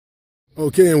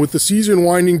Okay, and with the season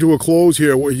winding to a close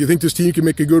here, you think this team can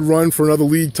make a good run for another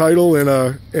league title and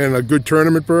a good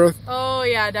tournament berth? Oh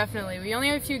yeah, definitely. We only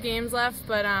have a few games left,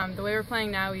 but the way we're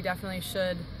playing now, we definitely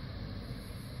should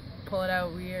pull it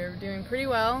out. We are doing pretty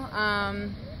well. I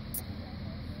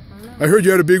heard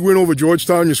you had a big win over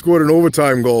Georgetown. You scored an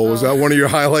overtime goal. Was that one of your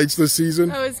highlights this season?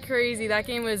 That was crazy. That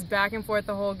game was back and forth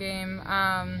the whole game.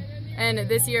 And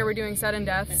this year we're doing sudden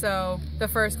death, so the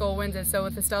first goal wins it. So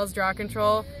with Estelle's draw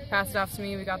control, passed it off to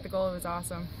me, we got the goal. It was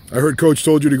awesome. I heard Coach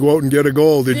told you to go out and get a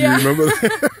goal. Did you remember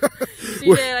that? She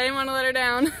did. I didn't want to let her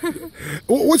down.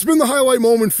 What's been the highlight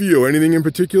moment for you? Anything in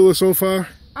particular so far?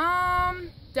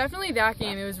 Definitely that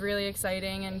game. It was really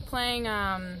exciting. And playing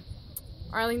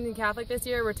Arlington Catholic this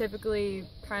year, we're typically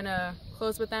kind of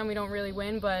close with them. We don't really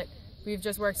win, but we've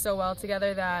just worked so well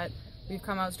together that we've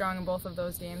come out strong in both of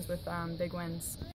those games with big wins.